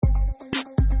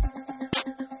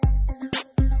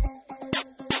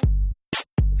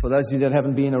For those of you that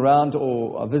haven't been around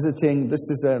or are visiting,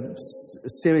 this is a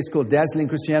series called Dazzling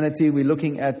Christianity. We're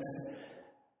looking at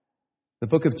the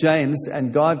book of James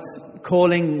and God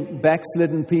calling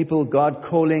backslidden people, God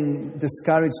calling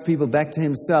discouraged people back to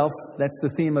Himself. That's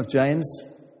the theme of James.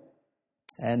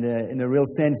 And in a real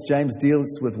sense, James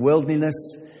deals with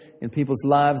worldliness in people's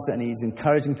lives, and he's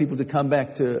encouraging people to come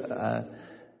back to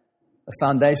a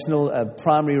foundational,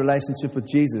 primary relationship with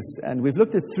Jesus. And we've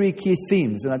looked at three key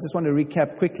themes, and I just want to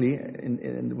recap quickly, and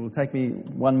it will take me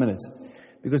 1 minute.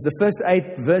 Because the first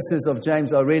 8 verses of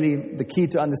James are really the key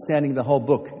to understanding the whole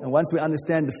book. And once we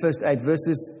understand the first 8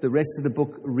 verses, the rest of the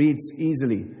book reads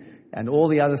easily, and all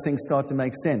the other things start to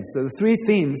make sense. So the 3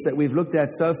 themes that we've looked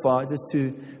at so far, just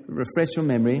to refresh your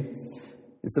memory,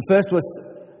 is the first was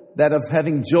that of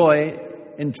having joy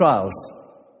in trials.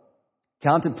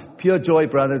 Count it pure joy,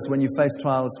 brothers, when you face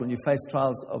trials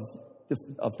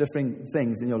of differing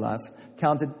things in your life.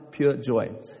 Count it pure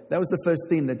joy. That was the first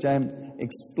theme that James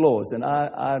explores. And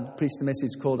I preached a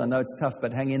message called, I Know It's Tough,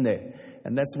 but Hang In There.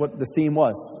 And that's what the theme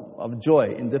was, of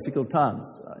joy in difficult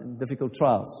times, in difficult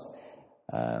trials.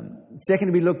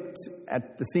 Second, we looked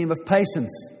at the theme of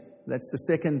patience. That's the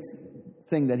second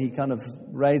thing that he kind of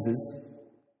raises.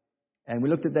 And we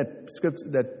looked at that script,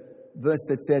 that verse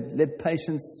that said, let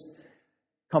patience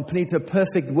complete a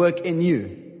perfect work in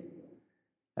you.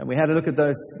 And we had a look at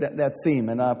that theme,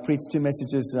 and I preached 2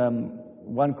 messages,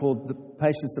 one called the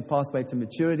Patience, the Pathway to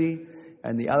Maturity,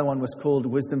 and the other one was called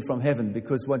Wisdom from Heaven,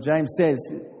 because what James says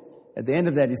at the end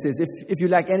of that, he says, if you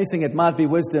lack anything, it might be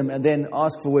wisdom, and then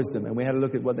ask for wisdom. And we had a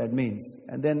look at what that means.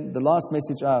 And then the last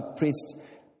message I preached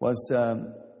was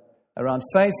around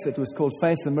faith. It was called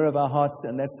Faith, the Mirror of Our Hearts,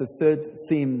 and that's the third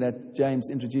theme that James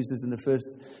introduces in the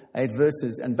first 8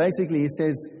 verses. And basically he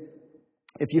says,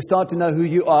 if you start to know who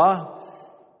you are,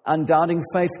 undoubting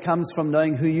faith comes from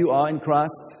knowing who you are in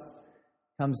Christ,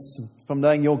 comes from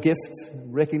knowing your gift,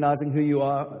 recognizing who you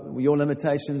are, your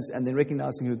limitations, and then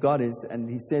recognizing who God is. And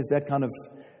he says that kind of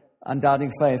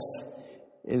undoubting faith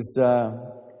is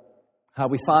how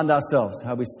we find ourselves,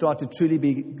 how we start to truly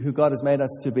be who God has made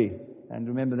us to be. And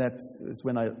remember, that is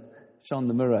when I shone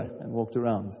the mirror and walked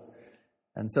around.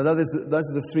 And so those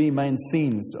are the 3 main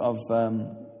themes of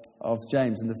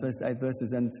James in the first 8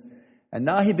 verses. And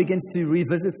now he begins to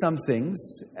revisit some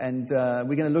things. And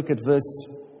we're going to look at verse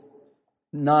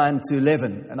 9 to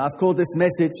 11. And I've called this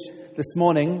message this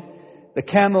morning, The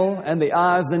Camel and the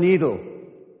Eye of the Needle.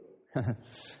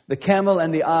 The camel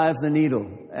and the eye of the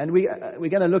needle. And we're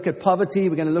going to look at poverty.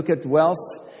 We're going to look at wealth.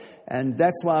 And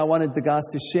that's why I wanted the guys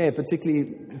to share, particularly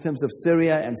in terms of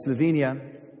Syria and Slovenia.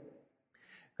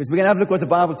 Because we're going to have a look at what the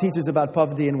Bible teaches about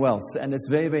poverty and wealth. And it's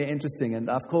very, very interesting. And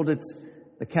I've called it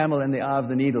the camel and the eye of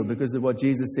the needle because of what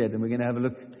Jesus said. And we're going to have a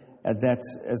look at that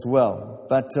as well.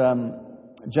 But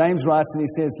James writes and he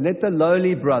says, let the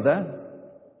lowly brother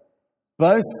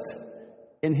boast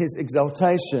in his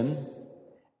exaltation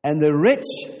and the rich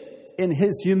in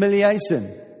his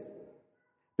humiliation.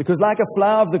 Because like a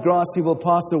flower of the grass, he will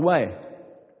pass away.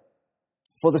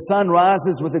 For the sun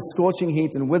rises with its scorching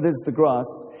heat and withers the grass.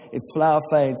 Its flower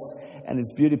fades and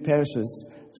its beauty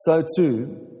perishes. So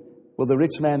too will the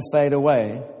rich man fade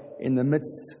away in the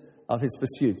midst of his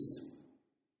pursuits.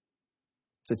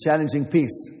 It's a challenging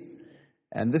piece.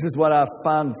 And this is what I've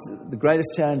found the greatest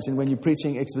challenge in when you're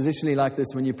preaching expositionally like this,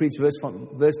 when you preach verse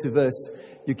to verse,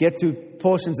 you get to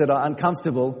portions that are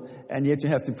uncomfortable, and yet you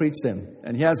have to preach them.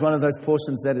 And here's one of those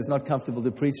portions that is not comfortable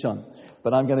to preach on,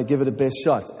 but I'm going to give it a best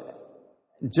shot.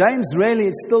 James really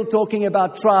is still talking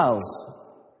about trials.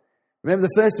 Remember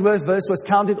the first verse was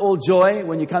count it all joy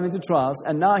when you come into trials,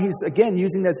 and now he's again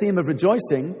using that theme of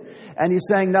rejoicing, and he's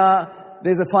saying now,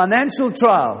 there's a financial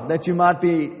trial that you might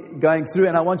be going through,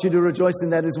 and I want you to rejoice in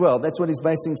that as well. That's what he's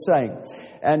basically saying.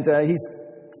 And he's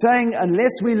saying unless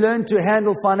we learn to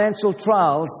handle financial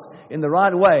trials in the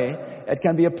right way, it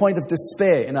can be a point of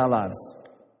despair in our lives.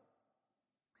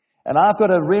 And I've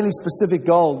got a really specific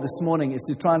goal this morning, is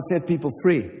to try and set people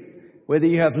free. Whether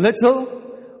you have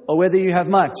little or whether you have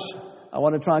much, I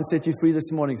want to try and set you free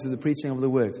this morning through the preaching of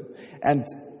the Word. And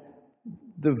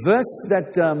the verse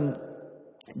that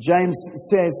James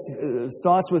says,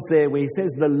 starts with there, where he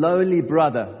says the lowly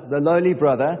brother. The lowly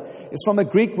brother is from a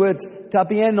Greek word,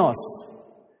 tapienos.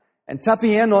 And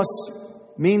tapienos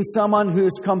means someone who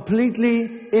is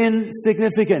completely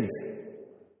insignificant.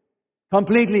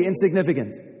 Completely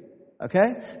insignificant.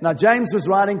 Okay? Now, James was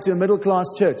writing to a middle-class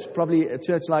church, probably a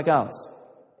church like ours.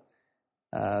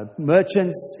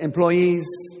 Merchants, employees,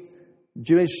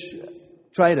 Jewish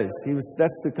traders.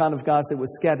 That's the kind of guys that were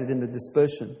scattered in the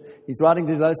dispersion. He's writing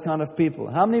to those kind of people.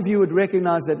 How many of you would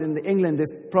recognize that in England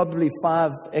there's probably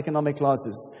 5 economic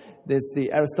classes? There's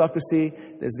the aristocracy,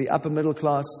 there's the upper middle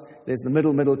class, there's the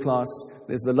middle class,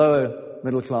 there's the lower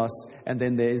middle class, and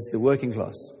then there's the working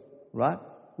class. Right?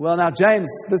 Well, now James,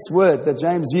 this word that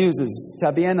James uses,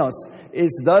 tabienos,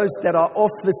 is those that are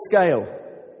off the scale.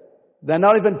 They're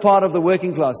not even part of the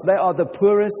working class. They are the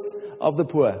poorest of the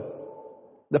poor.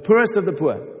 The poorest of the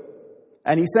poor.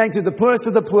 And he's saying to the poorest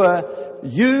of the poor,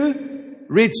 you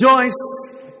rejoice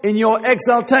in your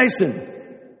exaltation.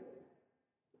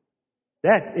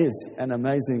 That is an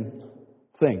amazing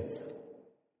thing.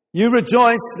 You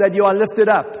rejoice that you are lifted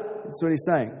up. That's what he's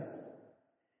saying.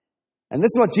 And this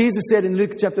is what Jesus said in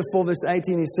Luke chapter 4 verse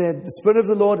 18. He said, the Spirit of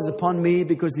the Lord is upon me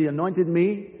because He anointed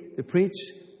me to preach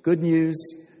good news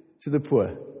to the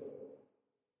poor.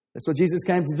 That's what Jesus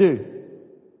came to do.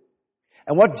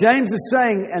 And what James is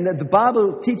saying, and the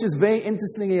Bible teaches very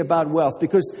interestingly about wealth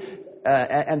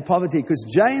and poverty, because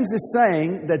James is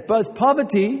saying that both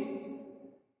poverty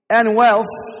and wealth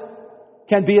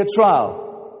can be a trial.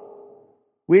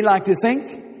 We like to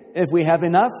think if we have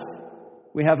enough,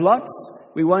 we have lots,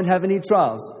 we won't have any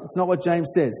trials. It's not what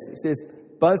James says. He says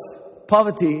both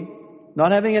poverty,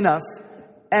 not having enough,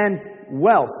 and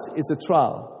wealth is a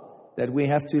trial that we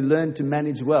have to learn to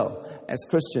manage well as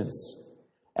Christians.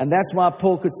 And that's why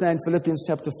Paul could say in Philippians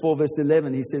chapter 4 verse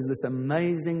 11, he says this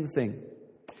amazing thing.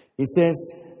 He says,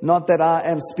 not that I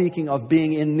am speaking of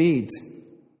being in need,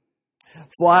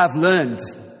 for I have learned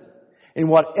in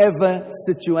whatever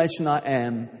situation I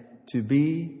am to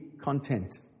be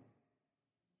content.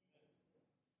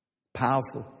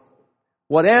 Powerful.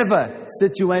 Whatever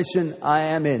situation I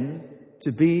am in,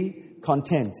 to be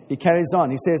content. He carries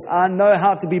on. He says, I know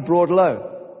how to be brought low.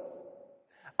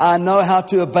 I know how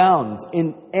to abound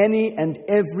in any and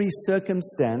every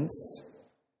circumstance.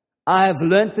 I have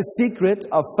learnt the secret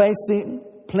of facing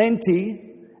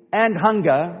plenty and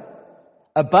hunger,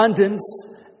 abundance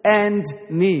and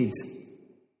need.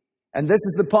 And this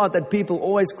is the part that people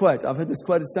always quote. I've heard this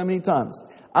quoted so many times.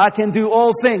 I can do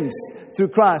all things through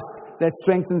Christ that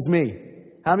strengthens me.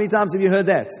 How many times have you heard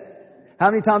that? How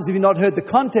many times have you not heard the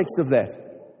context of that?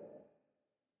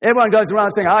 Everyone goes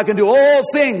around saying, I can do all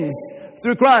things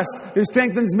through Christ who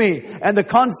strengthens me. And the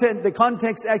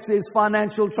context actually is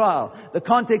financial trial. The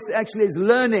context actually is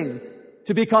learning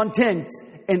to be content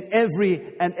in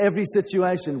every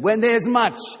situation. When there's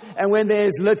much and when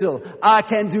there's little, I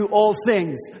can do all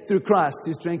things through Christ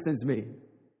who strengthens me.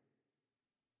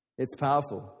 It's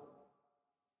powerful.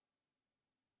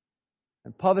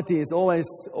 And poverty is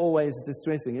always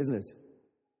distressing, isn't it?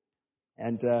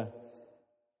 And the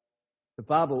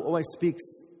Bible always speaks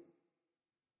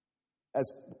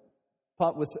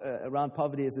around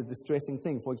poverty as a distressing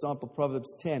thing. For example,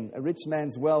 Proverbs 10, a rich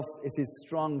man's wealth is his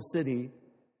strong city.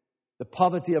 The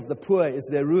poverty of the poor is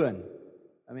their ruin.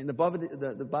 I mean, the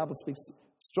Bible speaks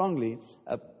strongly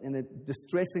in a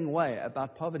distressing way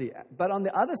about poverty. But on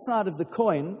the other side of the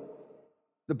coin,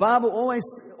 the Bible always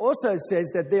also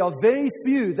says that there are very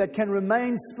few that can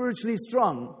remain spiritually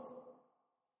strong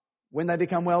when they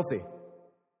become wealthy.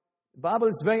 The Bible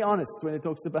is very honest when it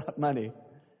talks about money.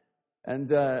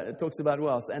 And it talks about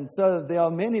wealth. And so there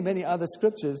are many, many other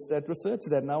scriptures that refer to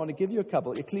that. And I want to give you a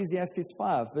couple. Ecclesiastes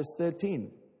 5, verse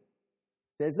 13.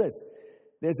 Says this.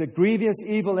 There's a grievous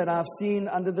evil that I've seen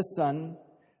under the sun.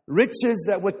 Riches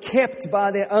that were kept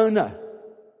by their owner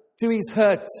to his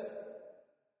hurt.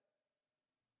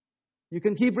 You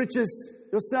can keep riches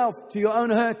yourself to your own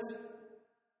hurt.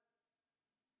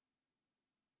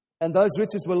 And those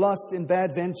riches were lost in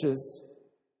bad ventures.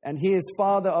 And he is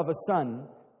father of a son,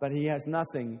 but he has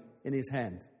nothing in his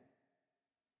hand.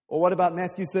 Or what about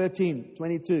Matthew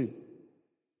 13:22?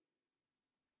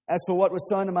 As for what was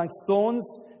sown amongst thorns,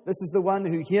 this is the one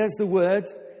who hears the word,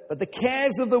 but the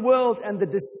cares of the world and the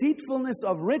deceitfulness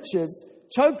of riches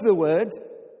choke the word,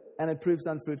 and it proves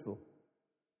unfruitful.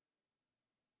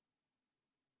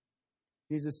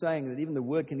 Jesus is saying that even the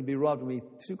word can be robbed when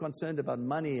we're too concerned about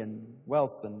money and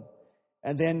wealth.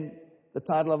 And then the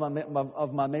title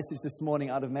of my message this morning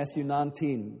out of Matthew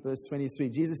 19, verse 23.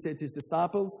 Jesus said to his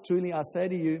disciples, truly I say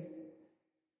to you,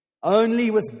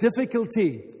 only with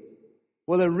difficulty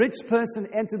will a rich person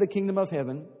enter the kingdom of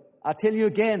heaven. I tell you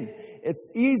again, it's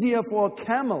easier for a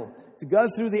camel to go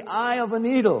through the eye of a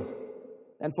needle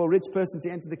than for a rich person to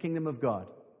enter the kingdom of God.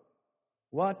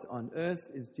 What on earth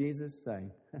is Jesus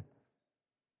saying?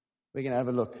 We're going to have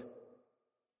a look.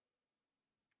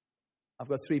 I've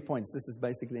got 3 points. This is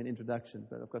basically an introduction,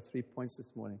 but I've got 3 points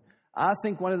this morning. I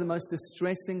think one of the most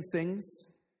distressing things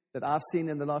that I've seen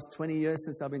in the last 20 years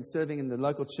since I've been serving in the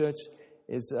local church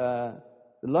is the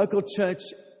local church,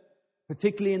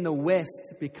 particularly in the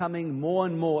West, becoming more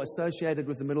and more associated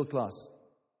with the middle class.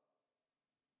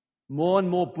 More and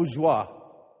more bourgeois.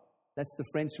 That's the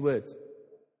French word.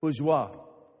 Bourgeois.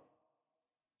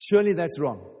 Surely that's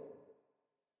wrong.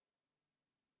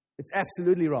 It's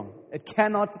absolutely wrong. It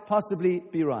cannot possibly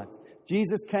be right.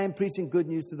 Jesus came preaching good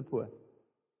news to the poor.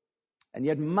 And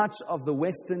yet much of the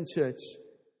Western church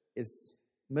is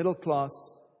middle class,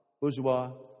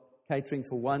 bourgeois, catering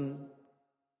for one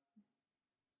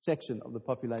section of the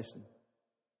population.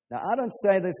 Now, I don't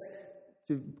say this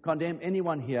to condemn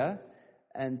anyone here,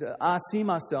 and I see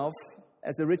myself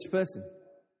as a rich person.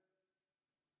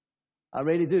 I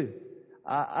really do.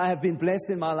 I have been blessed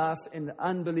in my life in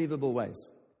unbelievable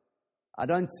ways. I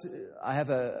have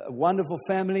a wonderful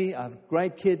family. I have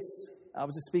great kids. I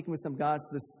was just speaking with some guys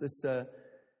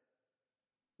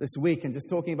this week and just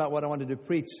talking about what I wanted to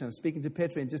preach. I'm speaking to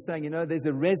Petri and just saying, there's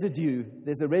a residue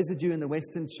in the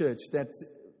Western church that,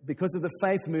 because of the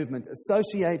faith movement,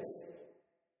 associates,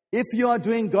 if you are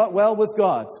doing well with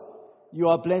God, you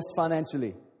are blessed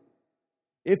financially.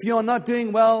 If you are not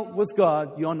doing well with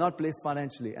God, you are not blessed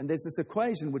financially. And there's this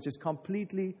equation which is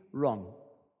completely wrong.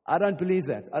 I don't believe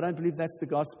that. I don't believe that's the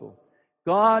gospel.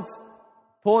 God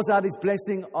pours out His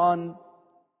blessing on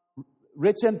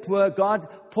rich and poor. God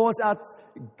pours out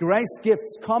grace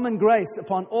gifts, common grace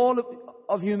upon all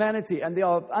of humanity. And there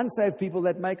are unsaved people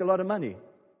that make a lot of money.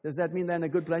 Does that mean they're in a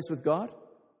good place with God?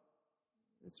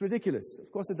 It's ridiculous.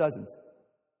 Of course it doesn't.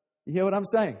 You hear what I'm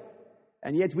saying?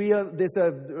 And yet there's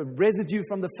a residue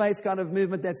from the faith kind of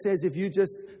movement that says if you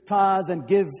just tithe and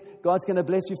give, God's going to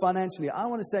bless you financially. I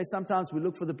want to say sometimes we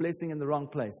look for the blessing in the wrong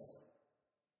place.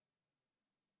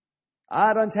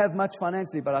 I don't have much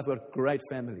financially, but I've got a great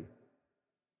family.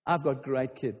 I've got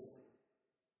great kids.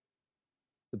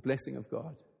 The blessing of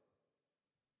God.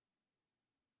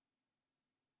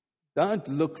 Don't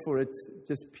look for it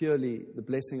just purely the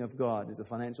blessing of God is a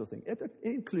financial thing. It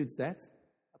includes that.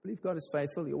 I believe God is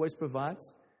faithful. He always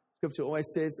provides. Scripture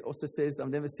also says, I've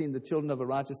never seen the children of a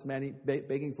righteous man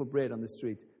begging for bread on the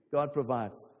street. God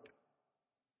provides.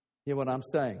 Hear what I'm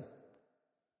saying?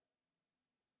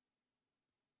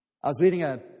 I was reading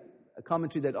a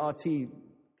commentary that R.T.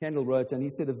 Kendall wrote, and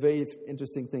he said a very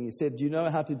interesting thing. He said, do you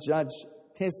know how to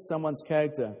test someone's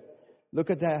character? Look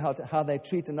at how they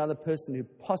treat another person who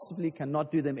possibly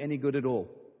cannot do them any good at all.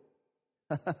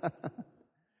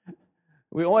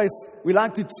 We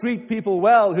like to treat people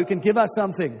well who can give us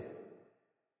something.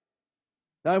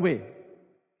 Don't we?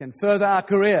 Can further our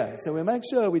career. So we make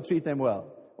sure we treat them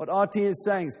well. What RT is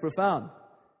saying is profound.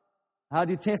 How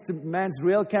do you test a man's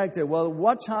real character? Well,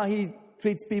 watch how he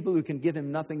treats people who can give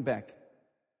him nothing back.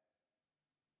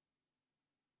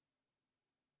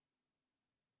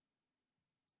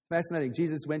 Fascinating.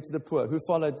 Jesus went to the poor. Who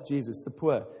followed Jesus? The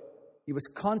poor. He was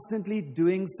constantly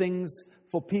doing things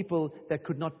for people that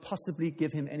could not possibly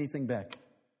give him anything back.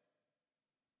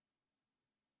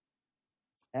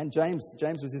 And James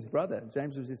was his brother.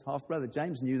 James was his half-brother.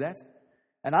 James knew that.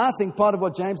 And I think part of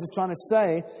what James is trying to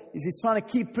say is he's trying to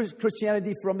keep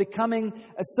Christianity from becoming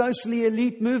a socially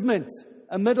elite movement,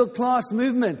 a middle-class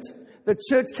movement. The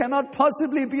church cannot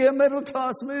possibly be a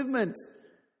middle-class movement.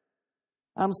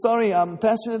 I'm sorry, I'm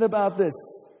passionate about this.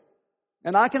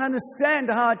 And I can understand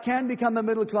how it can become a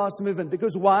middle-class movement.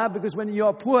 Because why? Because when you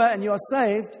are poor and you are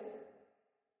saved,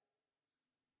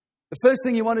 the first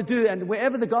thing you want to do, and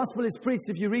wherever the gospel is preached,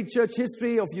 if you read church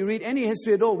history or if you read any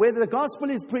history at all, whether the gospel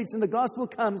is preached and the gospel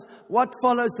comes, what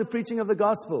follows the preaching of the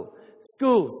gospel?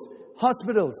 Schools,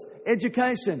 hospitals,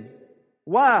 education.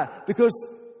 Why? Because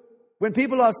when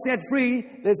people are set free,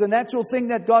 there's a natural thing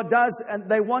that God does, and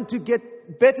they want to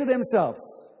get better themselves.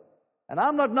 And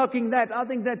I'm not knocking that. I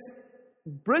think that's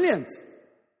brilliant.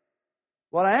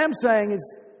 What I am saying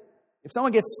is, if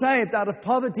someone gets saved out of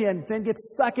poverty and then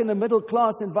gets stuck in a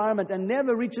middle-class environment and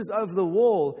never reaches over the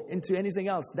wall into anything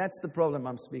else, that's the problem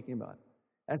I'm speaking about.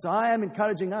 And so I am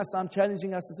encouraging us, I'm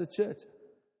challenging us as a church.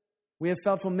 We have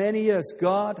felt for many years,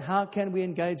 God, how can we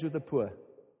engage with the poor?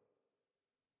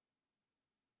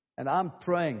 And I'm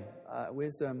praying.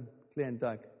 Where's Claire and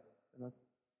Doug?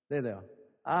 There they are.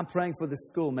 I'm praying for the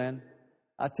school, man.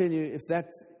 I tell you, if that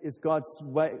is God's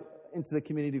way into the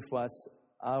community for us,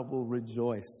 I will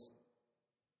rejoice.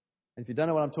 And if you don't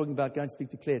know what I'm talking about, go and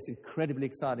speak to Claire. It's incredibly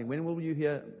exciting. When will you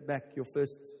hear back your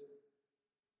first?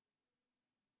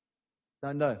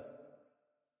 Don't know.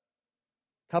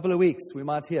 Couple of weeks, we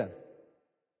might hear.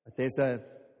 But there's a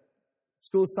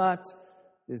school site.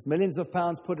 There's millions of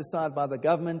pounds put aside by the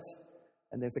government.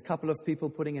 And there's a couple of people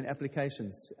putting in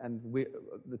applications. And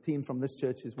the team from this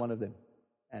church is one of them.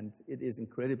 And it is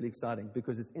incredibly exciting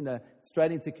because it's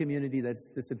straight into community that's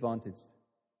disadvantaged.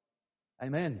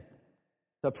 Amen.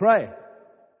 So pray.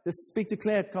 Just speak to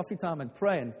Claire at coffee time and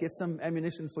pray and get some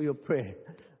ammunition for your prayer.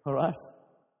 All right?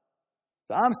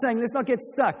 So I'm saying let's not get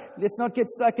stuck. Let's not get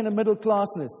stuck in a middle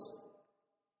classness.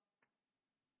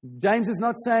 James is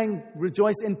not saying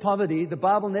rejoice in poverty. The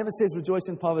Bible never says rejoice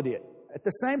in poverty. At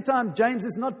the same time, James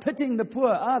is not pitying the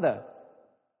poor either.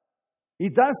 He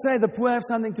does say the poor have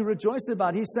something to rejoice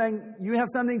about. He's saying you have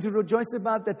something to rejoice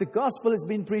about, that the gospel has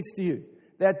been preached to you,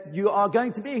 that you are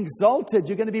going to be exalted.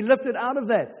 You're going to be lifted out of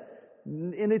that.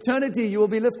 In eternity, you will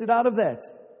be lifted out of that.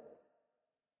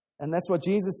 And that's what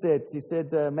Jesus said. He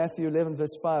said, Matthew 11,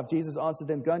 verse 5, Jesus answered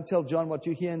them, go and tell John what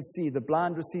you hear and see. The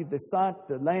blind receive their sight,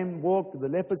 the lame walk, the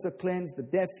lepers are cleansed, the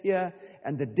deaf hear,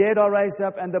 and the dead are raised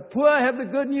up, and the poor have the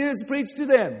good news preached to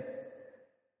them.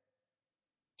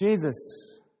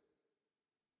 Jesus.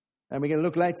 And we're going to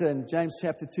look later in James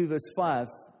chapter 2, verse 5,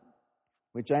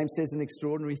 where James says an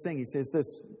extraordinary thing. He says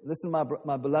this, listen,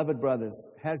 my beloved brothers,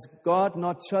 has God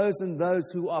not chosen those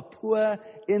who are poor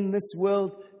in this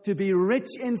world to be rich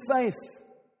in faith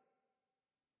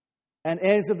and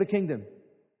heirs of the kingdom?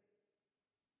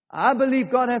 I believe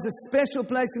God has a special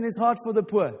place in His heart for the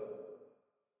poor.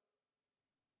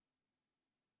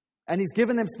 And He's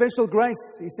given them special grace.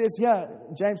 He says here,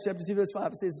 James chapter 2, verse 5,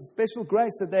 it says special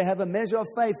grace that they have a measure of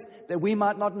faith that we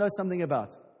might not know something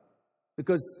about.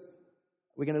 Because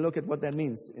we're going to look at what that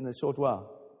means in a short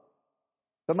while.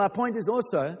 But my point is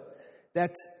also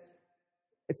that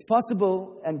it's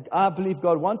possible, and I believe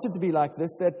God wants it to be like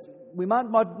this, that we might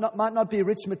not be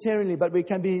rich materially, but we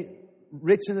can be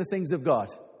rich in the things of God.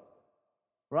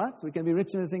 Right? We can be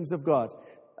rich in the things of God.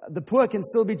 The poor can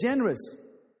still be generous.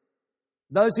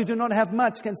 Those who do not have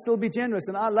much can still be generous.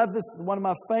 And I love this, one of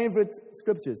my favorite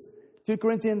scriptures. 2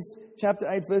 Corinthians chapter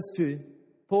 8, verse 2.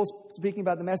 Paul's speaking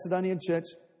about the Macedonian church.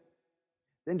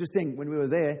 It's interesting, when we were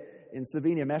there in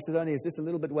Slovenia, Macedonia is just a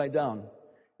little bit way down.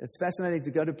 It's fascinating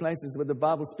to go to places where the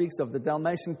Bible speaks of the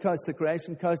Dalmatian coast, the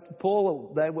Croatian coast.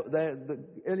 Paul, the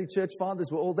early church fathers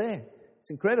were all there.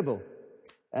 It's incredible.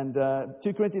 And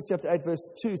 2 Corinthians chapter 8, verse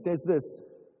 2 says this.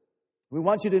 We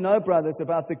want you to know, brothers,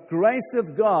 about the grace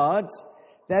of God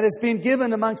that has been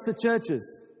given amongst the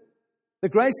churches. The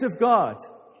grace of God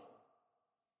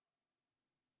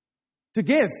to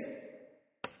give.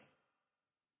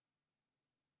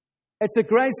 It's a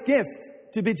grace gift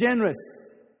to be generous.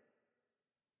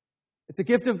 It's a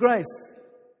gift of grace.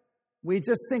 We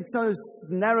just think so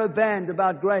narrow band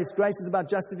about grace. Grace is about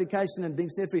justification and being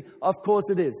set free. Of course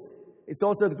it is. It's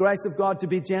also the grace of God to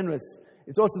be generous.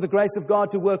 It's also the grace of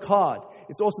God to work hard.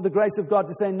 It's also the grace of God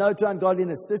to say no to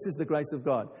ungodliness. This is the grace of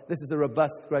God. This is a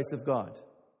robust grace of God.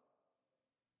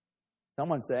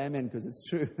 Someone say amen, because it's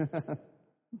true.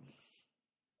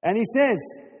 And he says,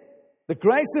 the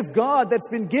grace of God that's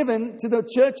been given to the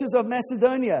churches of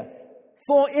Macedonia,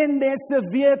 for in their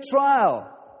severe trial,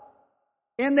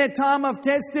 in their time of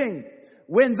testing,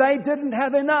 when they didn't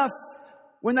have enough,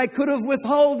 when they could have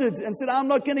withheld it and said, I'm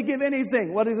not going to give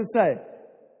anything. What does it say?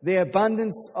 The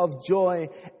abundance of joy,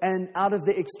 and out of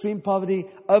the extreme poverty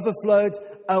overflowed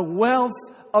a wealth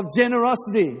of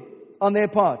generosity on their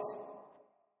part.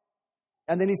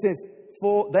 And then he says,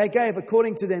 for they gave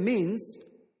according to their means,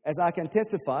 as I can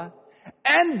testify,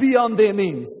 and beyond their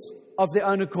means of their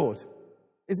own accord.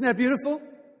 Isn't that beautiful?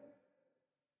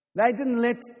 They didn't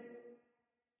let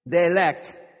their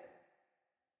lack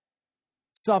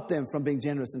stop them from being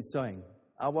generous and sowing.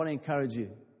 I want to encourage you.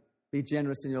 Be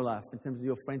generous in your life in terms of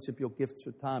your friendship, your gifts,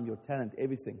 your time, your talent,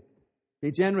 everything.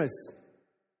 Be generous.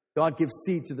 God gives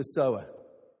seed to the sower,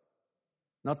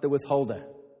 not the withholder.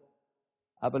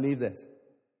 I believe that.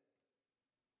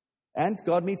 And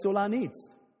God meets all our needs.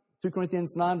 2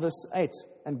 Corinthians 9, verse 8.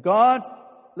 And God,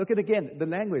 look at again, the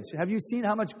language. Have you seen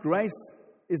how much grace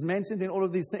is mentioned in all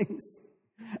of these things?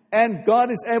 And God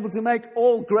is able to make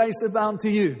all grace abound to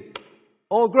you.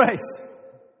 All grace.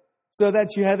 So that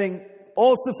you having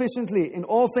all sufficiently in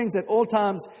all things at all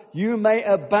times, you may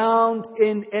abound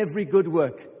in every good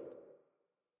work.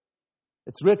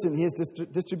 It's written, He has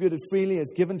distributed freely,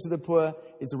 has given to the poor,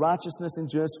 His righteousness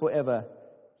endures forever.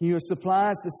 He who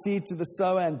supplies the seed to the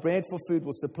sower and bread for food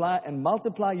will supply and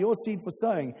multiply your seed for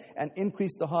sowing and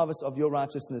increase the harvest of your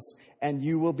righteousness. And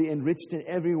you will be enriched in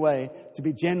every way to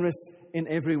be generous in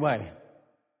every way.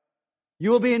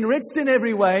 You will be enriched in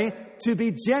every way to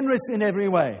be generous in every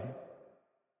way.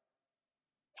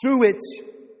 Through which,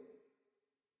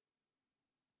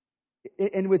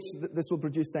 in which this will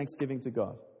produce thanksgiving to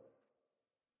God.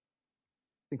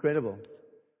 It's incredible.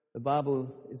 The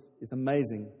Bible is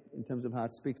amazing in terms of how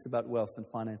it speaks about wealth and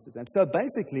finances. And so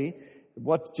basically,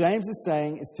 what James is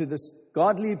saying is to this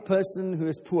godly person who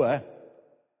is poor,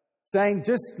 saying,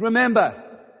 just remember,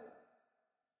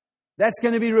 that's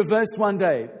going to be reversed one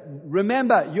day.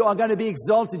 Remember, you are going to be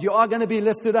exalted. You are going to be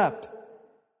lifted up.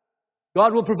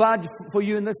 God will provide for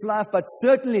you in this life, but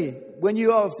certainly when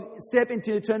you step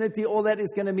into eternity, all that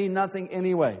is going to mean nothing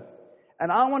anyway.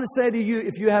 And I want to say to you,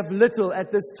 if you have little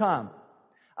at this time,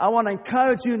 I want to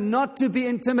encourage you not to be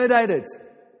intimidated.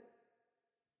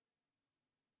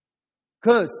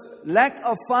 Because lack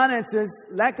of finances,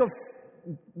 lack of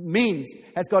means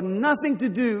has got nothing to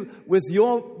do with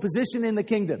your position in the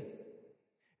kingdom.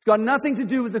 It's got nothing to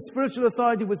do with the spiritual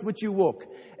authority with which you walk.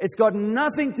 It's got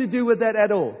nothing to do with that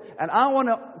at all. And I want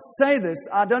to say this.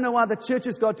 I don't know why the church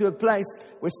has got to a place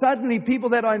where suddenly people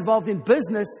that are involved in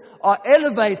business are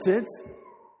elevated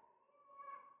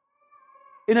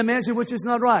in a measure which is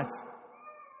not right.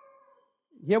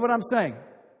 Hear what I'm saying?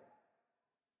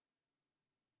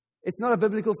 It's not a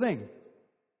biblical thing.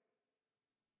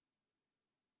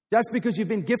 Just because you've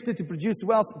been gifted to produce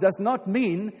wealth does not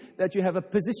mean that you have a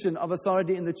position of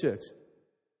authority in the church.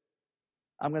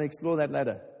 I'm going to explore that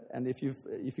later. And if you're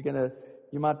going to,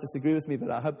 you might disagree with me, but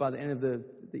I hope by the end of the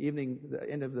evening, the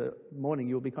end of the morning,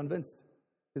 you'll be convinced.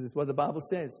 Because it's what the Bible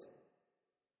says.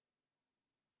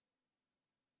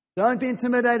 Don't be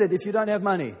intimidated if you don't have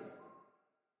money.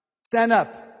 Stand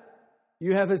up.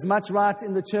 You have as much right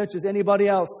in the church as anybody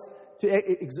else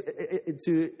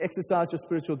to exercise your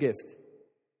spiritual gift.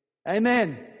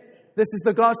 Amen. This is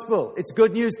the gospel. It's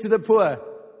good news to the poor.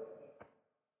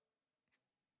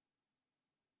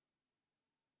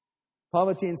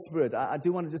 Poverty in spirit. I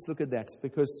do want to just look at that,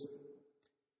 because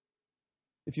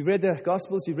if you've read the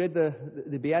Gospels, you've read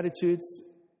the Beatitudes,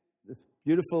 this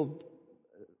beautiful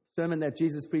sermon that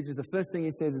Jesus preaches, the first thing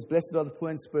he says is, "Blessed are the poor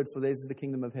in spirit, for theirs is the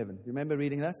kingdom of heaven." Do you remember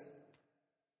reading that?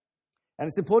 And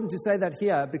it's important to say that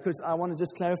here, because I want to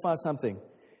just clarify something.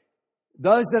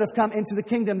 Those that have come into the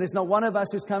kingdom, there's not one of us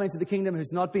who's come into the kingdom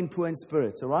who's not been poor in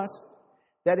spirit, all right?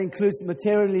 That includes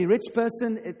materially rich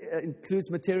person. It includes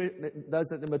those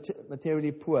that are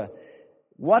materially poor.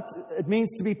 What it means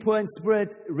to be poor in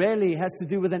spirit really has to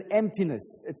do with an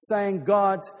emptiness. It's saying,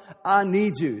 God, I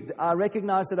need you. I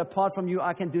recognize that apart from you,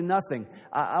 I can do nothing.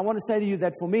 I want to say to you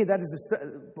that for me, that is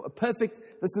a perfect,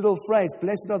 this little phrase,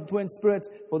 "Blessed are the poor in spirit,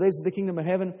 for theirs is the kingdom of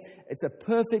heaven." It's a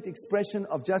perfect expression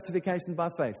of justification by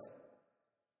faith.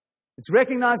 It's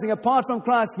recognizing apart from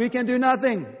Christ, we can do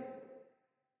nothing.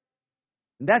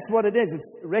 And that's what it is.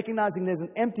 It's recognizing there's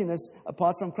an emptiness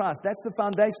apart from Christ. That's the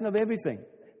foundation of everything.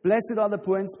 Blessed are the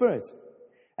poor in spirit.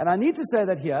 And I need to say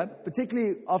that here,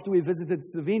 particularly after we visited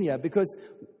Slovenia, because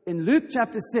in Luke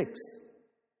chapter 6,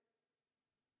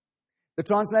 the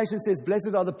translation says,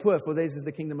 "Blessed are the poor, for theirs is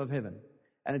the kingdom of heaven."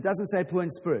 And it doesn't say poor in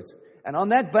spirit. And on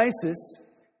that basis,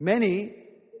 many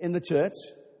in the church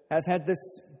have had this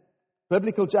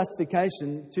biblical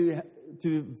justification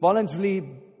to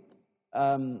voluntarily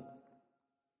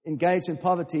engage in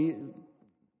poverty,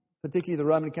 particularly the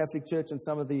Roman Catholic Church and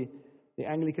some of the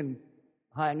Anglican,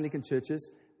 high Anglican churches,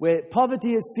 where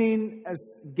poverty is seen as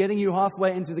getting you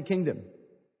halfway into the kingdom.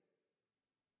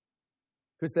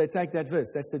 Because they take that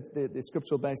verse. That's the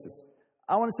scriptural basis.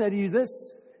 I want to say to you this,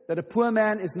 that a poor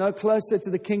man is no closer to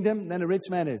the kingdom than a rich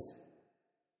man is.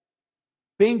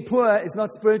 Being poor is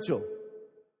not spiritual.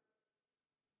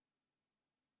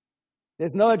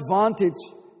 There's no advantage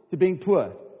to being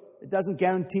poor. It doesn't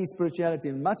guarantee spirituality.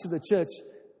 And much of the church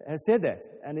has said that,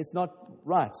 and it's not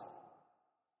right.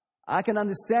 I can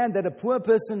understand that a poor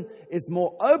person is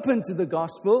more open to the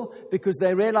gospel because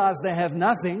they realize they have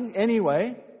nothing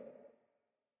anyway.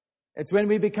 It's when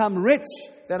we become rich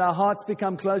that our hearts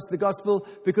become close to the gospel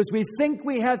because we think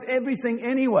we have everything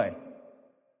anyway.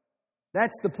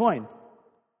 That's the point.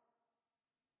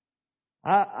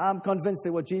 I'm convinced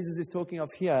that what Jesus is talking of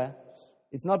here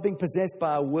is not being possessed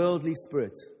by a worldly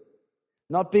spirit,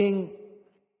 not being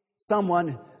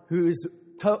someone who is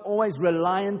always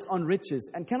reliant on riches.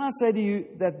 And can I say to you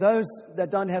that those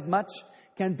that don't have much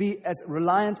can be as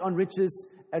reliant on riches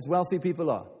as wealthy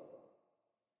people are?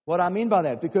 What I mean by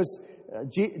that, because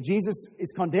Jesus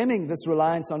is condemning this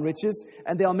reliance on riches,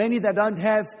 and there are many that don't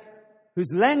have,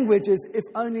 whose language is, "If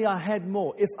only I had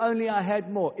more, if only I had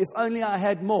more, if only I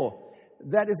had more."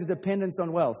 That is a dependence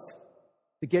on wealth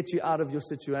to get you out of your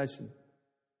situation.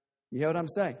 You hear what I'm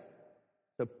saying?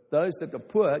 So those that are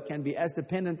poor can be as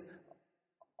dependent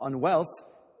on wealth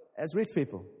as rich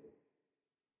people.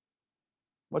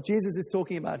 What Jesus is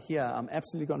talking about here, I'm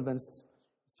absolutely convinced,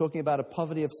 he's talking about a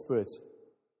poverty of spirit.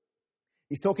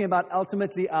 He's talking about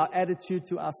ultimately our attitude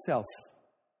to ourself.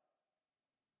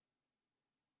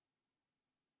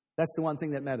 That's the one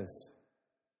thing that matters.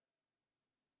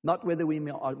 Not whether we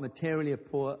are materially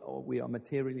poor or we are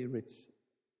materially rich.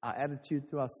 Our attitude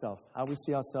to ourselves, how we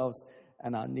see ourselves,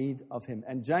 and our need of Him.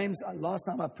 And James, last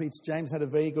time I preached, James had a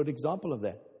very good example of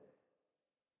that.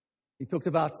 He talked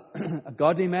about a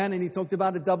godly man and he talked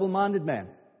about a double-minded man.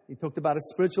 He talked about a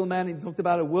spiritual man and he talked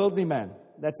about a worldly man.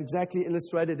 That's exactly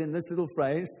illustrated in this little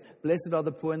phrase, blessed are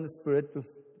the poor in the spirit,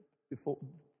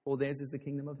 for theirs is the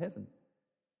kingdom of heaven.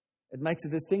 It makes a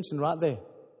distinction right there.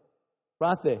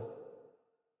 Right there.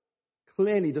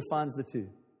 Clearly defines the two.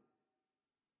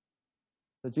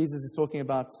 So Jesus is talking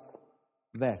about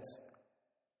that.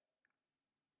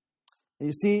 And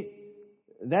you see,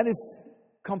 that is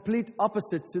complete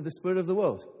opposite to the spirit of the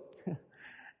world.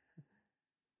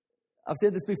 I've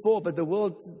said this before, but the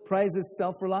world praises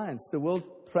self-reliance. The world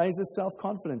praises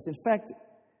self-confidence. In fact,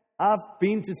 I've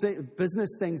been to business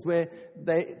things where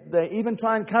they even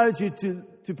try and encourage you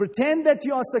to pretend that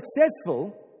you are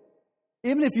successful,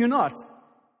 even if you're not,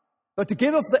 but to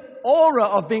give off the aura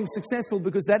of being successful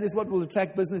because that is what will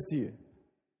attract business to you.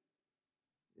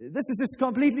 This is just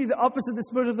completely the opposite of the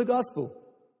spirit of the gospel.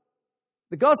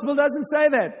 The gospel doesn't say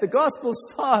that. The gospel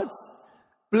starts,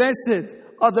 blessed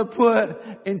are the poor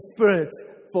in spirit,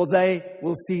 for they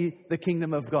will see the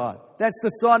kingdom of God. That's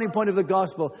the starting point of the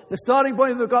gospel. The starting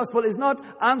point of the gospel is not,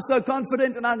 I'm so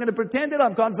confident and I'm going to pretend that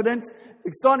I'm confident.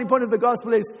 The starting point of the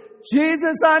gospel is,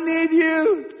 Jesus, I need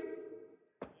you.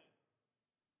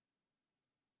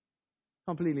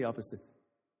 Completely opposite.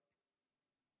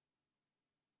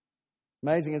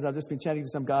 Amazing, as I've just been chatting to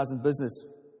some guys in business,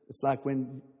 it's like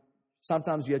when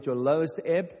sometimes you're at your lowest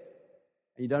ebb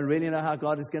and you don't really know how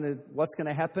what's going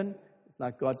to happen. It's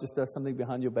like God just does something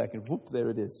behind your back and whoop, there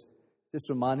it is. Just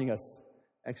reminding us,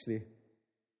 actually,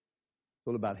 it's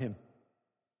all about Him.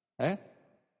 Eh?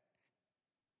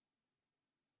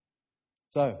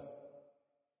 So,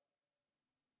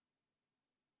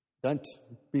 don't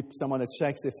be someone that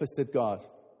shakes their fist at God.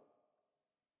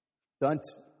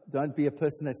 Don't be a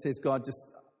person that says, God, just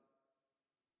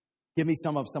give me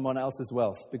some of someone else's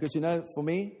wealth. Because, for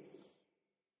me,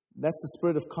 that's the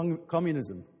spirit of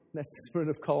communism. That's the spirit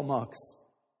of Karl Marx.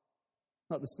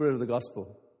 Not the spirit of the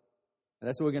gospel. And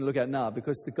that's what we're going to look at now.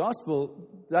 Because the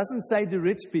gospel doesn't say to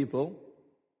rich people,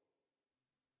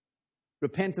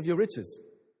 repent of your riches.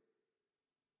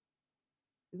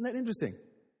 Isn't that interesting?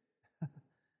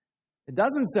 It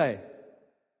doesn't say,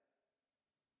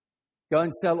 go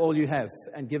and sell all you have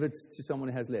and give it to someone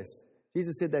who has less.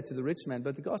 Jesus said that to the rich man,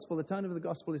 but the tone of the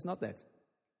gospel is not that.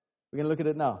 We're going to look at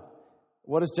it now.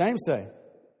 What does James say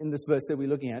in this verse that we're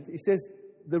looking at? He says,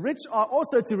 the rich are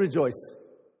also to rejoice.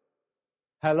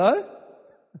 Hello?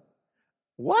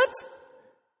 What?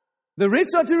 The rich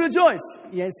are to rejoice.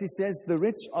 Yes, he says, the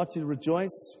rich are to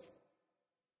rejoice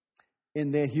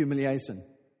in their humiliation.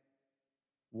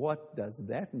 What does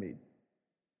that mean?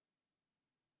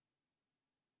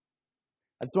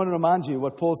 I just want to remind you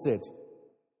what Paul said,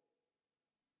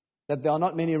 that there are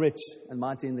not many rich and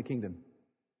mighty in the kingdom.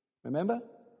 Remember?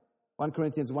 1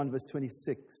 Corinthians 1 verse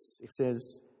 26, it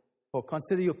says, for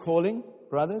consider your calling,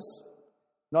 brothers.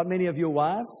 Not many of you are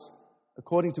wise,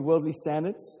 according to worldly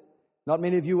standards. Not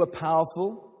many of you are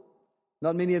powerful.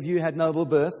 Not many of you had noble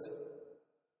birth.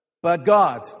 But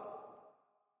God,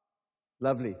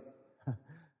 lovely,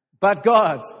 but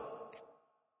God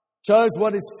chose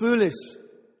what is foolish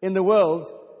in the world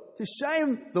to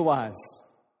shame the wise.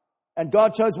 And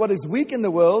God chose what is weak in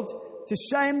the world to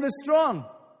shame the strong.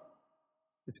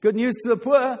 It's good news to the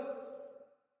poor.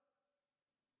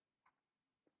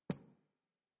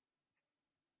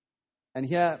 And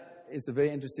here is a very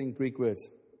interesting Greek word.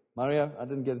 Mario, I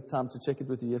didn't get time to check it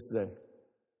with you yesterday.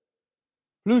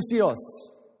 Plusios.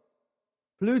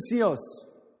 Plusios,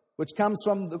 which comes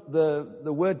from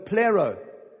the word plero,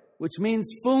 which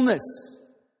means fullness.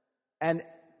 And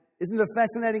isn't it a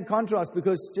fascinating contrast?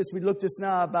 Because we looked just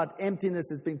now about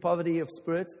emptiness as being poverty of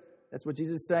spirit. That's what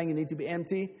Jesus is saying, you need to be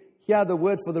empty. Here the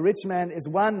word for the rich man is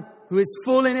one who is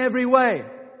full in every way.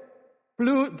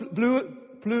 Plusios.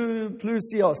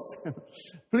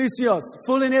 Plusios,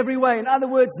 full in every way. In other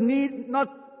words, not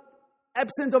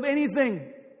absent of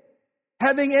anything.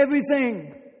 Having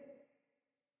everything.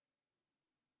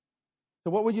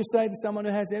 So what would you say to someone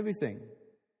who has everything?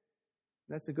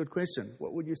 That's a good question.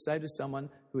 What would you say to someone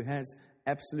who has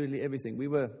absolutely everything? We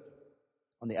were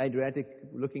on the Adriatic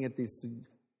looking at these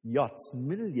yachts.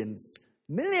 Millions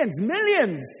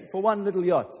for one little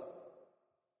yacht.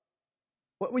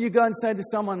 What would you go and say to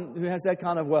someone who has that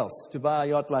kind of wealth to buy a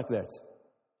yacht like that?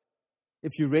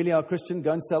 If you really are a Christian,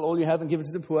 go and sell all you have and give it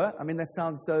to the poor. I mean, that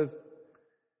sounds so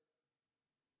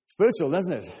spiritual,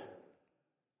 doesn't it?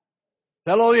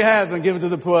 Sell all you have and give it to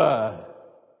the poor.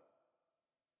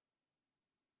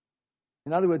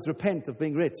 In other words, repent of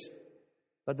being rich.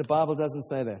 But the Bible doesn't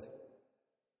say that.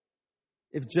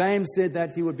 If James said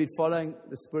that, he would be following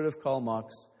the spirit of Karl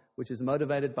Marx, which is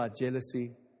motivated by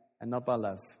jealousy and not by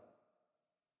love.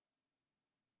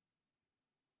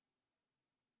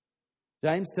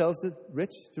 James tells the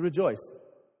rich to rejoice.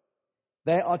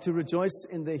 They are to rejoice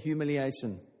in their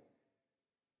humiliation.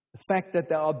 The fact that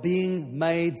they are being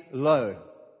made low.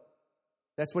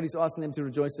 That's what he's asking them to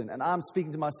rejoice in. And I'm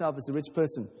speaking to myself as a rich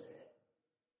person.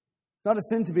 It's not a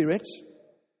sin to be rich.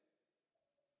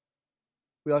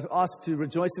 We are asked to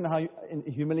rejoice in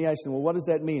humiliation. Well, what does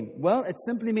that mean? Well, it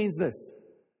simply means this.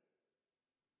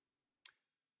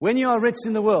 When you are rich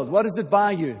in the world, what does it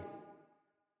buy you?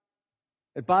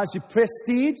 It buys you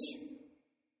prestige.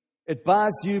 It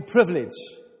buys you privilege.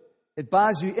 It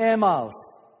buys you air miles.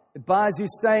 It buys you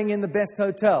staying in the best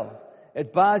hotel.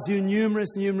 It buys you numerous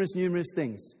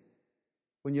things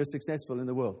when you're successful in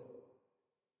the world.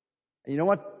 And you know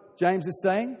what James is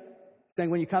saying? He's saying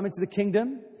when you come into the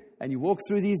kingdom and you walk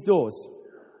through these doors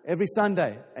every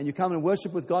Sunday and you come and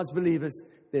worship with God's believers,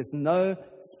 there's no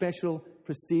special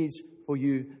prestige for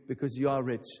you because you are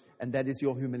rich, and that is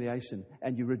your humiliation,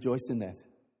 and you rejoice in that.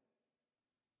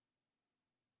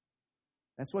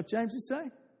 That's what James is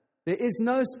saying. There is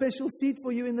no special seat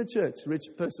for you in the church, rich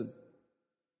person.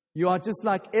 You are just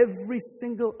like every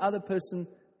single other person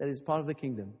that is part of the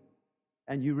kingdom,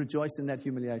 and you rejoice in that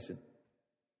humiliation.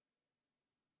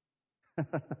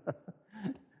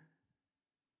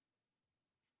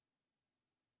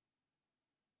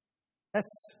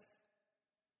 That's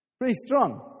pretty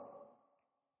strong.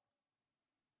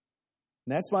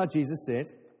 And that's why Jesus said,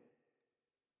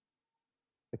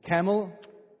 the camel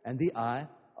and the eye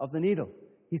of the needle.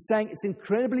 He's saying it's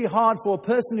incredibly hard for a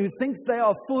person who thinks they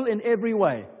are full in every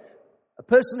way, a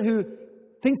person who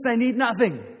thinks they need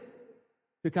nothing,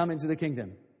 to come into the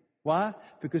kingdom. Why?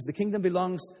 Because the kingdom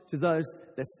belongs to those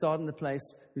that start in the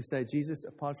place who say, Jesus,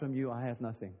 apart from you, I have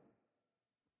nothing.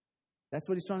 That's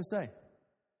what he's trying to say.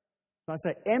 He's trying to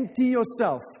say, empty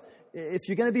yourself. If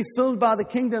you're going to be filled by the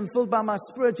kingdom, filled by my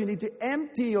spirit, you need to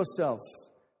empty yourself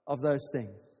of those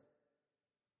things.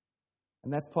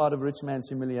 And that's part of a rich man's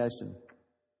humiliation.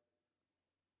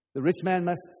 The rich man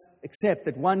must accept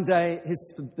that one day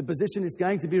the position is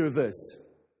going to be reversed.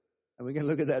 And we're going to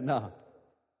look at that now.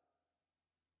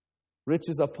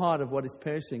 Riches are part of what is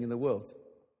perishing in the world.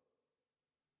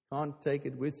 Can't take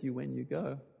it with you when you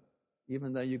go.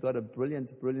 Even though you've got a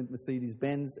brilliant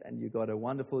Mercedes-Benz and you've got a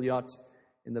wonderful yacht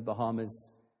in the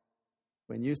Bahamas,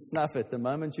 when you snuff it, the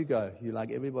moment you go, you're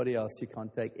like everybody else, you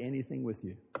can't take anything with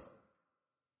you.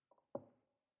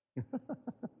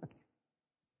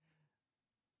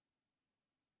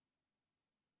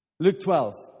 Luke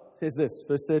 12 says this,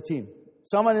 verse 13.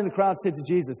 Someone in the crowd said to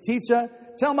Jesus, Teacher,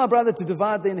 tell my brother to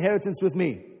divide the inheritance with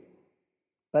me.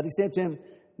 But he said to him,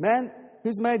 Man,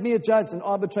 who's made me a judge and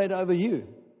arbitrator over you?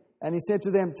 And he said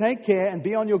to them, Take care and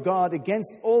be on your guard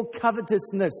against all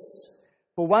covetousness,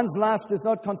 for one's life does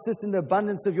not consist in the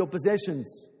abundance of your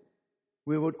possessions.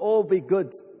 We would all be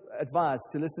good advised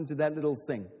to listen to that little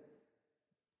thing.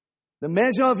 The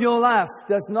measure of your life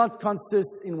does not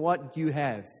consist in what you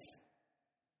have.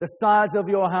 The size of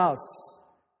your house,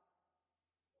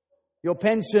 your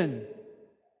pension.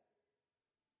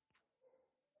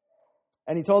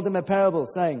 And he told them a parable,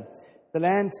 saying, The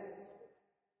land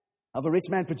of a rich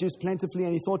man produced plentifully,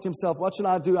 and he thought to himself, What shall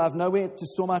I do? I have nowhere to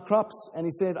store my crops. And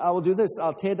he said, I will do this.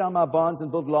 I'll tear down my barns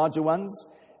and build larger ones,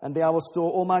 and there I will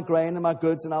store all my grain and my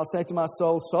goods. And I'll say to my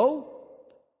soul, Soul,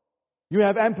 you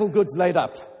have ample goods laid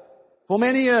up for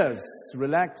many years.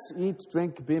 Relax, eat,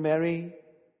 drink, be merry.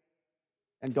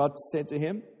 And God said to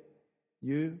him,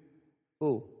 You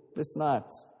fool, this night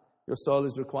your soul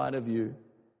is required of you.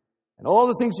 And all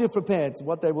the things you've prepared,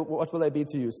 what will they be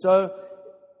to you? So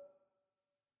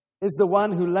is the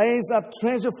one who lays up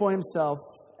treasure for himself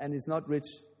and is not rich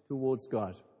towards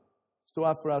God. Store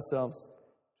up for ourselves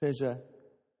treasure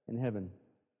in heaven.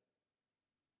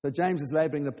 So James is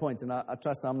laboring the point, and I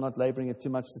trust I'm not laboring it too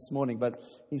much this morning, but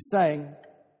he's saying,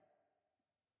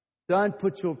 don't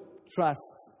put your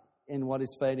trust in what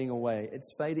is fading away.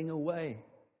 It's fading away.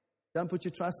 Don't put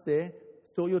your trust there.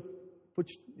 Put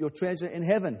your treasure in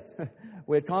heaven,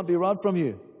 where it can't be robbed from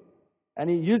you. And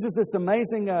he uses this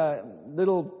amazing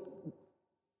little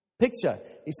picture.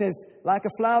 He says, like a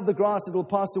flower of the grass, it will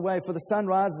pass away, for the sun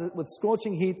rises with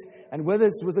scorching heat and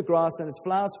withers with the grass, and its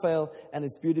flowers fail and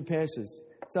its beauty perishes.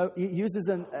 So he uses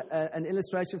an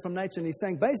illustration from nature, and he's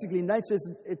saying basically nature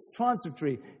it's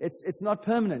transitory, it's not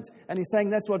permanent. And he's saying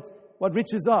that's what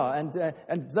riches are.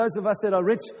 And those of us that are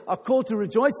rich are called to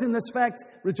rejoice in this fact,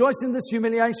 rejoice in this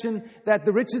humiliation, that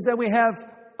the riches that we have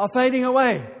are fading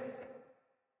away.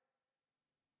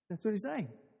 That's what he's saying.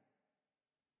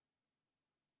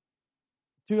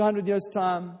 200 years'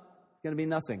 time, it's going to be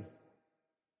nothing.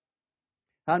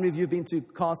 How many of you have been to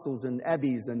castles and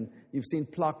abbeys and you've seen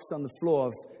plaques on the floor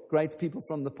of great people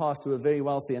from the past who are very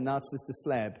wealthy and now it's just a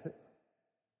slab?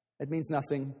 It means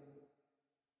nothing.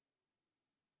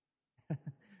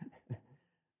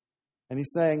 And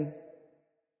he's saying,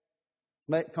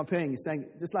 he's saying,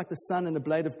 just like the sun and a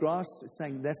blade of grass, it's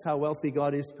saying that's how wealthy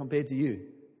God is compared to you.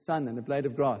 Sun and a blade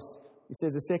of grass. He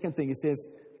says a second thing, he says,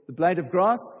 the blade of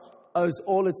grass owes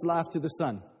all its life to the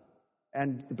sun.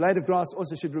 And the blade of grass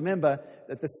also should remember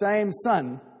that the same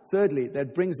sun, thirdly,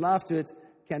 that brings life to it,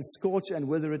 can scorch and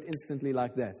wither it instantly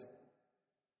like that.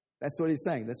 That's what he's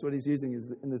saying. That's what he's using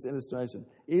in this illustration.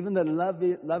 Even the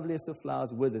loveliest of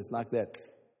flowers withers like that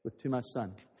with too much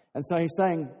sun. And so he's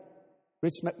saying,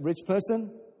 rich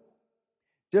person,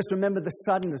 just remember the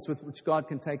suddenness with which God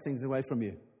can take things away from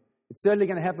you. It's certainly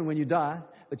going to happen when you die,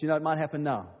 but you know it might happen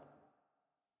now.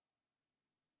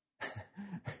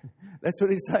 That's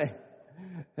what he's saying.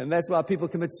 And that's why people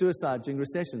commit suicide during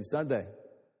recessions, don't they?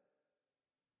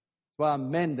 Why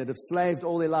men that have slaved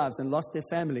all their lives and lost their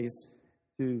families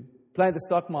to play the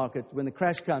stock market, when the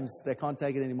crash comes, they can't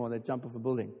take it anymore. They jump off a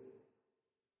building.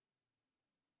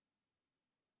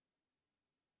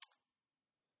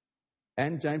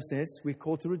 And James says, we're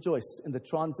called to rejoice in the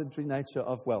transitory nature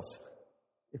of wealth,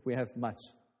 if we have much.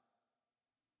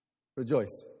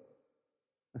 Rejoice.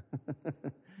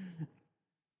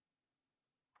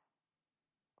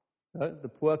 So, the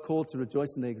poor are called to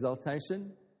rejoice in their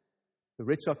exaltation. The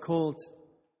rich are called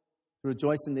to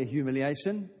rejoice in their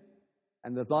humiliation.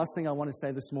 And the last thing I want to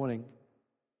say this morning,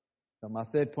 so my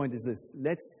third point is this.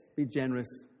 Let's be generous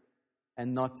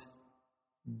and not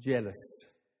jealous.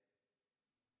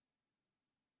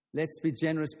 Let's be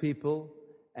generous people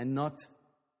and not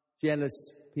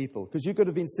jealous people. Because you could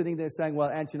have been sitting there saying, well,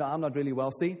 Ant, I'm not really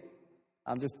wealthy.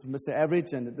 I'm just Mr.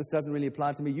 Average, and this doesn't really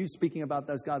apply to me. You're speaking about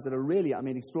those guys that are really,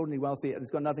 extraordinarily wealthy, and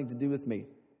it's got nothing to do with me.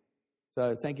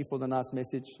 So thank you for the nice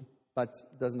message, but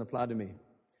it doesn't apply to me.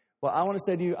 Well, I want to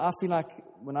say to you, I feel like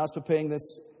when I was preparing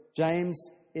this, James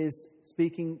is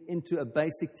speaking into a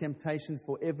basic temptation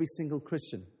for every single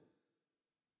Christian.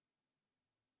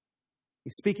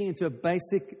 He's speaking into a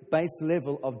base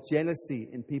level of jealousy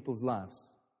in people's lives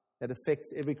that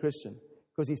affects every Christian.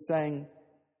 Because he's saying,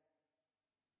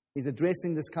 he's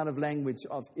addressing this kind of language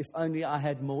of, if only I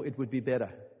had more, it would be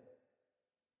better.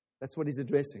 That's what he's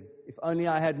addressing. If only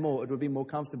I had more, it would be more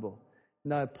comfortable.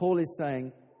 No, Paul is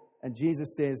saying, and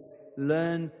Jesus says,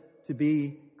 learn to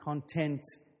be content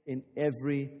in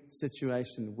every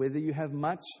situation, whether you have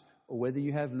much or whether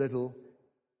you have little.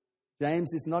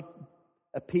 James is not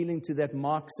appealing to that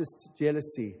Marxist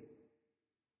jealousy.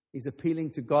 He's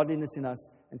appealing to godliness in us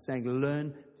and saying,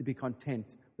 learn to be content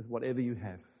with whatever you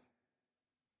have.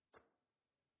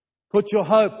 Put your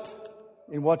hope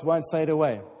in what won't fade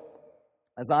away.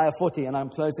 Isaiah 40, and I'm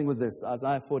closing with this.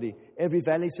 Isaiah 40. Every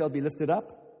valley shall be lifted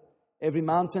up, every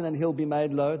mountain and hill be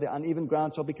made low, the uneven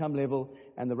ground shall become level,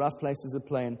 and the rough places a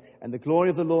plain, and the glory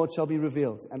of the Lord shall be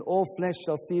revealed, and all flesh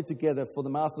shall see it together, for the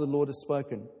mouth of the Lord has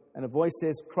spoken. And a voice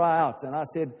says, cry out. And I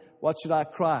said, what should I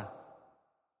cry?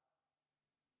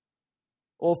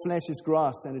 All flesh is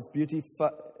grass, and its beauty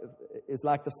is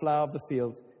like the flower of the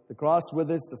field. The grass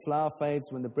withers, the flower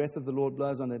fades when the breath of the Lord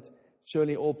blows on it.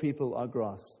 Surely all people are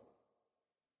grass.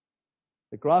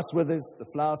 The grass withers, the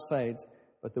flowers fade,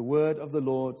 but the word of the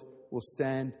Lord will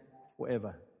stand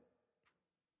forever.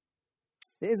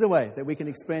 There is a way that we can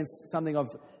experience something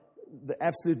of the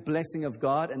absolute blessing of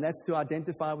God, and that's to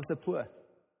identify with the poor.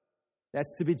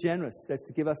 That's to be generous. That's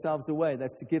to give ourselves away.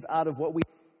 That's to give out of what we...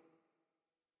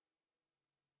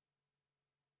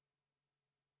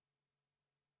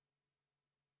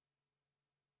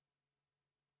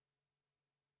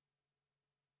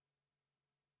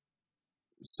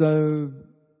 So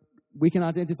we can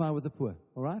identify with the poor,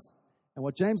 all right? And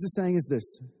what James is saying is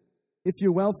this. If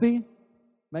you're wealthy,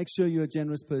 make sure you're a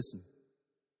generous person.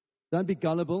 Don't be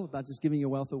gullible about just giving your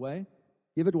wealth away.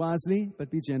 Give it wisely, but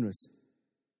be generous.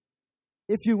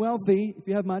 If you're wealthy, if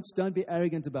you have much, don't be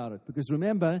arrogant about it. Because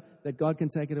remember that God can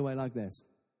take it away like that.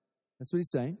 That's what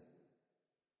he's saying.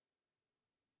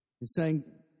 He's saying,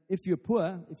 if you're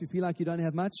poor, if you feel like you don't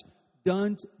have much,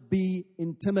 don't be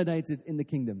intimidated in the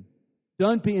kingdom.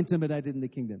 Don't be intimidated in the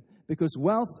kingdom. Because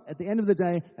wealth, at the end of the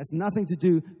day, has nothing to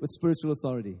do with spiritual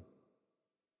authority.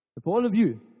 But for all of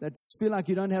you that feel like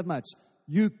you don't have much,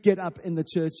 you get up in the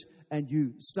church and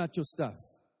you start your stuff.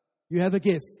 You have a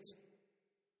gift.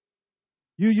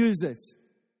 You use it.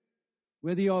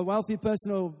 Whether you're a wealthy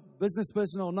person or business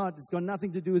person or not, it's got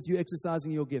nothing to do with you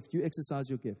exercising your gift. You exercise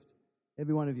your gift.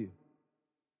 Every one of you.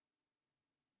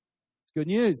 It's good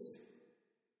news.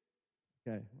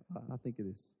 Okay, I think it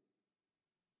is.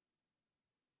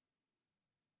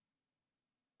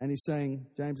 And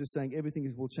James is saying,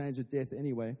 everything will change at death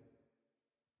anyway.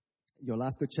 Your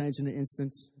life could change in an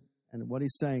instant. And what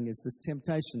he's saying is this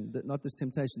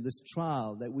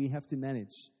trial that we have to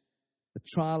manage. The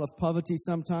trial of poverty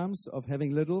sometimes, of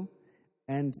having little,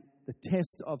 and the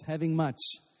test of having much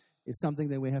is something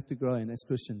that we have to grow in as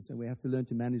Christians, and we have to learn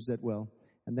to manage that well.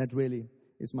 And that really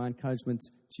is my encouragement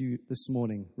to you this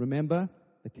morning. Remember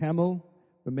the camel,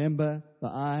 remember the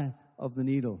eye of the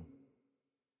needle.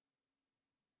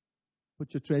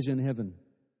 Put your treasure in heaven.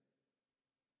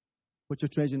 Put your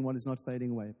treasure in what is not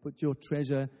fading away. Put your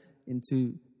treasure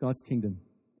into God's kingdom,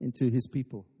 into His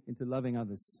people, into loving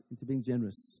others, into being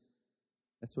generous.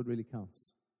 That's what really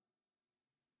counts.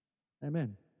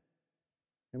 Amen.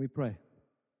 Can we pray?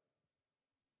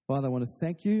 Father, I want to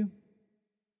thank you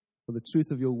for the truth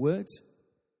of your word.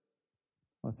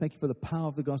 I thank you for the power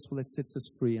of the gospel that sets us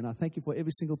free. And I thank you for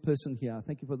every single person here. I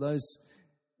thank you for those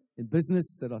in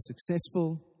business that are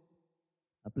successful.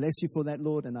 I bless you for that,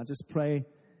 Lord. And I just pray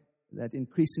that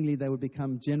increasingly they would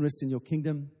become generous in your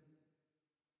kingdom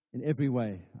in every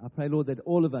way. I pray, Lord, that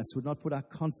all of us would not put our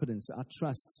confidence, our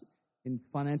trust in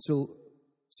financial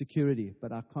security,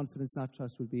 but our confidence and our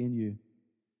trust would be in you.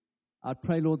 I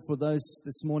pray, Lord, for those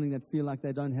this morning that feel like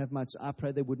they don't have much, I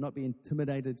pray they would not be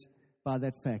intimidated by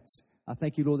that fact. I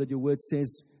thank you, Lord, that your word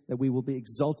says that we will be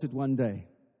exalted one day,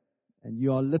 and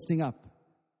you are lifting up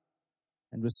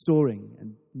and restoring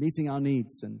and meeting our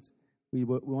needs, and we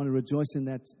want to rejoice in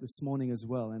that this morning as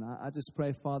well. And I just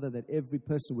pray, Father, that every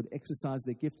person would exercise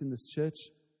their gift in this church,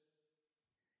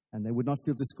 and they would not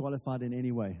feel disqualified in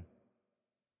any way.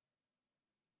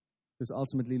 Because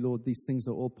ultimately, Lord, these things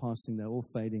are all passing, they're all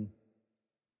fading.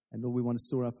 And Lord, we want to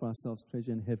store up for ourselves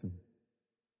treasure in heaven,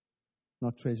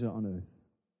 not treasure on earth.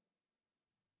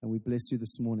 And we bless you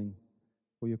this morning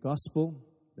for your gospel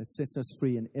that sets us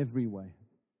free in every way,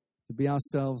 to be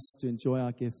ourselves, to enjoy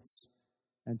our gifts,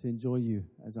 and to enjoy you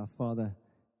as our Father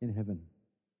in heaven.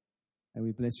 And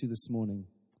we bless you this morning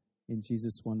in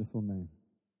Jesus' wonderful name.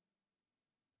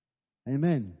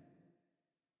 Amen.